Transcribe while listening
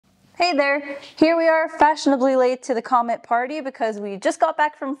Hey there! Here we are, fashionably late to the Comet party because we just got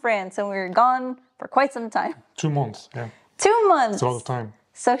back from France and we were gone for quite some time. 2 months, yeah. 2 months! It's a lot of time.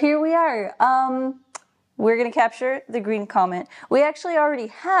 So here we are. We're gonna capture the green comet. We actually already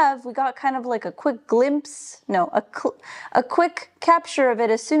have, we got kind of like a quick glimpse, no, a quick capture of it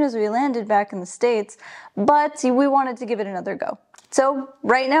as soon as we landed back in the States, but we wanted to give it another go. So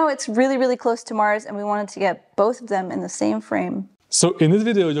right now it's really close to Mars and we wanted to get both of them in the same frame. So in this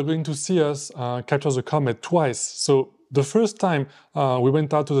video, you're going to see us capture the comet twice. So the first time we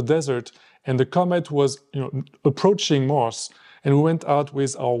went out to the desert and the comet was approaching Mars, and we went out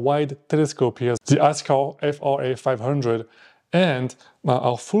with our wide telescope here, the ASCAR FRA 500, and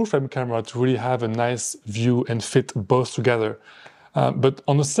our full-frame camera to really have a nice view and fit both together. But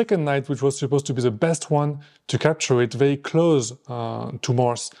on the second night, which was supposed to be the best one to capture it very close to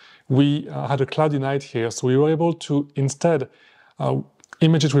Mars, we had a cloudy night here, so we were able to instead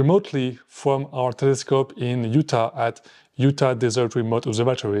image it remotely from our telescope in Utah at Utah Desert Remote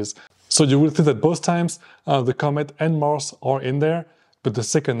Observatories. So you will see that both times the comet and Mars are in there, but the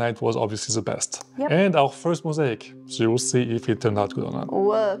second night was obviously the best. Yep. And our first mosaic, so you will see if it turned out good or not.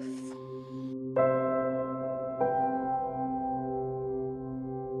 Woof.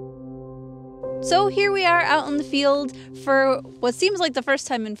 So here we are out in the field for what seems like the first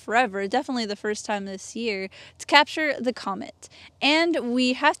time in forever, definitely the first time this year, to capture the comet. And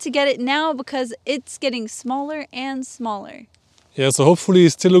we have to get it now because it's getting smaller and smaller. Yeah, so hopefully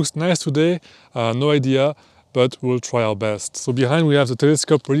it still looks nice today, no idea, but we'll try our best. So behind we have the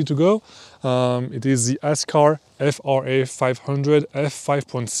telescope ready to go. It is the ASCAR FRA 500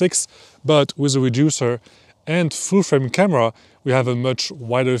 f5.6, but with a reducer and full-frame camera, we have a much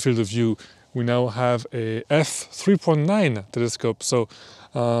wider field of view. We now have a f3.9 telescope, so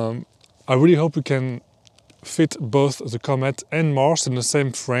I really hope we can fit both the comet and Mars in the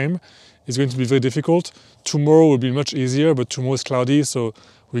same frame. It's going to be very difficult. Tomorrow will be much easier, but tomorrow is cloudy, so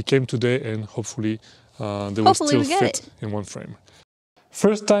we came today and hopefully they will still fit in one frame.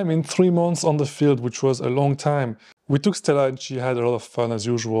 First time in 3 months on the field, which was a long time. We took Stella and she had a lot of fun as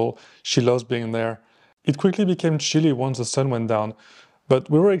usual. She loves being there. It quickly became chilly once the sun went down. But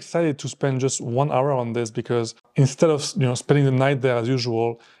we were excited to spend just 1 hour on this because instead of spending the night there as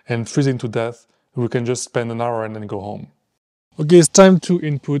usual and freezing to death, we can just spend an hour and then go home. Okay, it's time to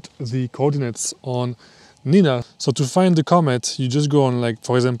input the coordinates on Nina. So to find the comet, you just go on, like,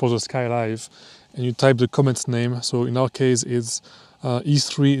 for example, the Sky Live, and you type the comet's name. So in our case, it's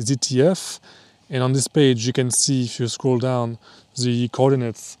E3ZTF. And on this page, you can see, if you scroll down, the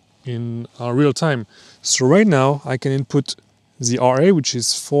coordinates in real time. So right now, I can input the RA, which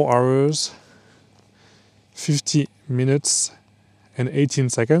is 4 hours, 50 minutes, and 18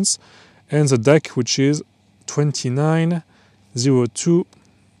 seconds. And the DEC, which is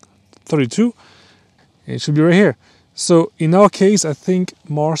 29:02:32. It should be right here. So in our case, I think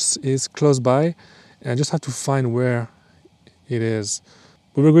Mars is close by, and I just have to find where it is.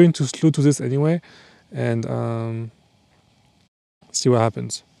 But we're going to slew to this anyway, and see what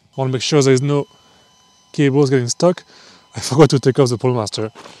happens. I want to make sure there's no cables getting stuck. I forgot to take off the pole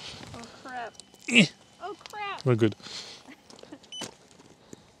master. Oh crap. Oh crap. We're good.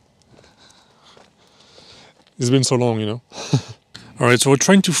 It's been so long, Alright, so we're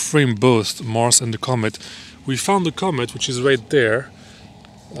trying to frame both Mars and the comet. We found the comet, which is right there.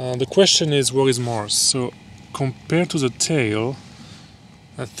 The question is, where is Mars? So compared to the tail,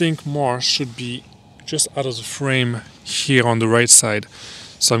 I think Mars should be just out of the frame here on the right side.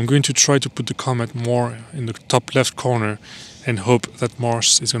 So I'm going to try to put the comet more in the top left corner and hope that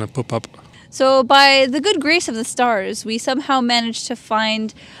Mars is going to pop up. So by the good grace of the stars, we somehow managed to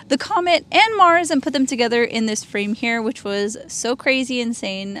find the comet and Mars and put them together in this frame here, which was so crazy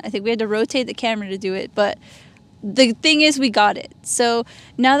insane. I think we had to rotate the camera to do it, but the thing is, we got it. So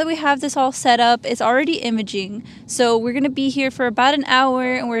now that we have this all set up, it's already imaging. So we're going to be here for about an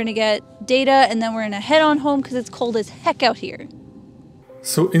hour and we're going to get data, and then we're going to head on home because it's cold as heck out here.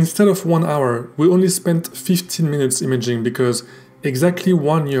 So instead of 1 hour, we only spent 15 minutes imaging because exactly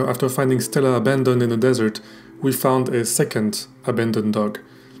 1 year after finding Stella abandoned in the desert, we found a second abandoned dog.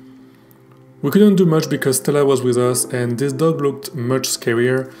 We couldn't do much because Stella was with us and this dog looked much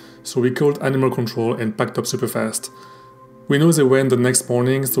scarier, so we called animal control and packed up super fast. We know they went the next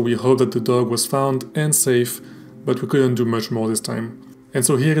morning, so we hope that the dog was found and safe, but we couldn't do much more this time. And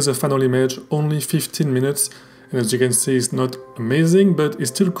so here is a final image, only 15 minutes, and as you can see, it's not amazing, but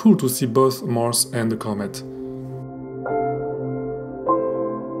it's still cool to see both Mars and the comet.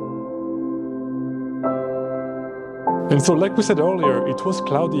 And so, like we said earlier, it was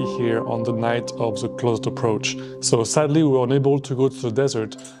cloudy here on the night of the closed approach. So sadly, we were unable to go to the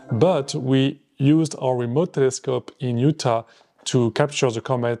desert, but we used our remote telescope in Utah to capture the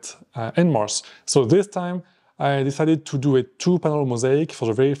comet and Mars. So this time, I decided to do a 2-panel mosaic for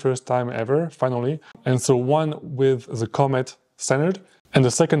the very first time ever, finally. And so one with the comet centered, and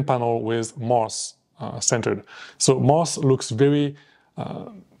the second panel with Mars centered. So Mars looks very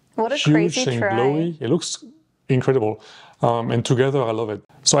what a huge crazy and try. glowy. It looks incredible. And together, I love it.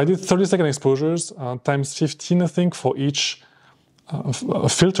 So I did 30-second exposures times 15, I think, for each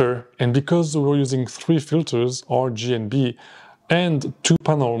filter. And because we were using 3 filters, R, G, and B, and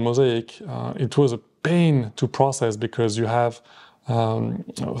 2-panel mosaic, it was a pain to process because you have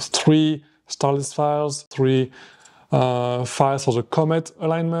 3 starlist files, 3 files for the comet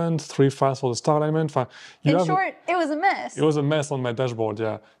alignment, 3 files for the star alignment. In short, it was a mess. It was a mess on my dashboard,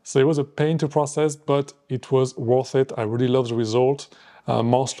 yeah. So it was a pain to process, but it was worth it. I really love the result.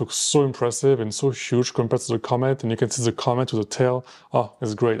 Mars looks so impressive and so huge compared to the comet, and you can see the comet with the tail. Oh,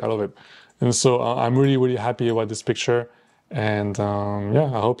 it's great, I love it. And so I'm really, really happy about this picture. And yeah,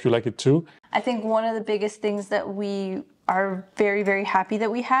 I hope you like it too. I think one of the biggest things that we are very, very happy that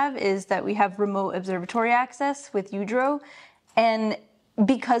we have is that we have remote observatory access with UDRO. And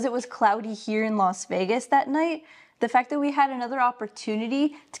because it was cloudy here in Las Vegas that night, the fact that we had another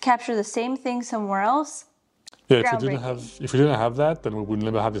opportunity to capture the same thing somewhere else, yeah, if we didn't have that, then we would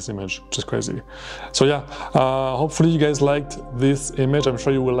never have this image, which is crazy. So yeah, hopefully you guys liked this image. I'm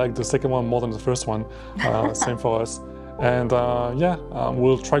sure you will like the second one more than the first one. Same for us. And yeah,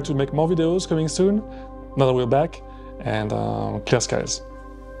 we'll try to make more videos coming soon, now that we're back, and clear skies.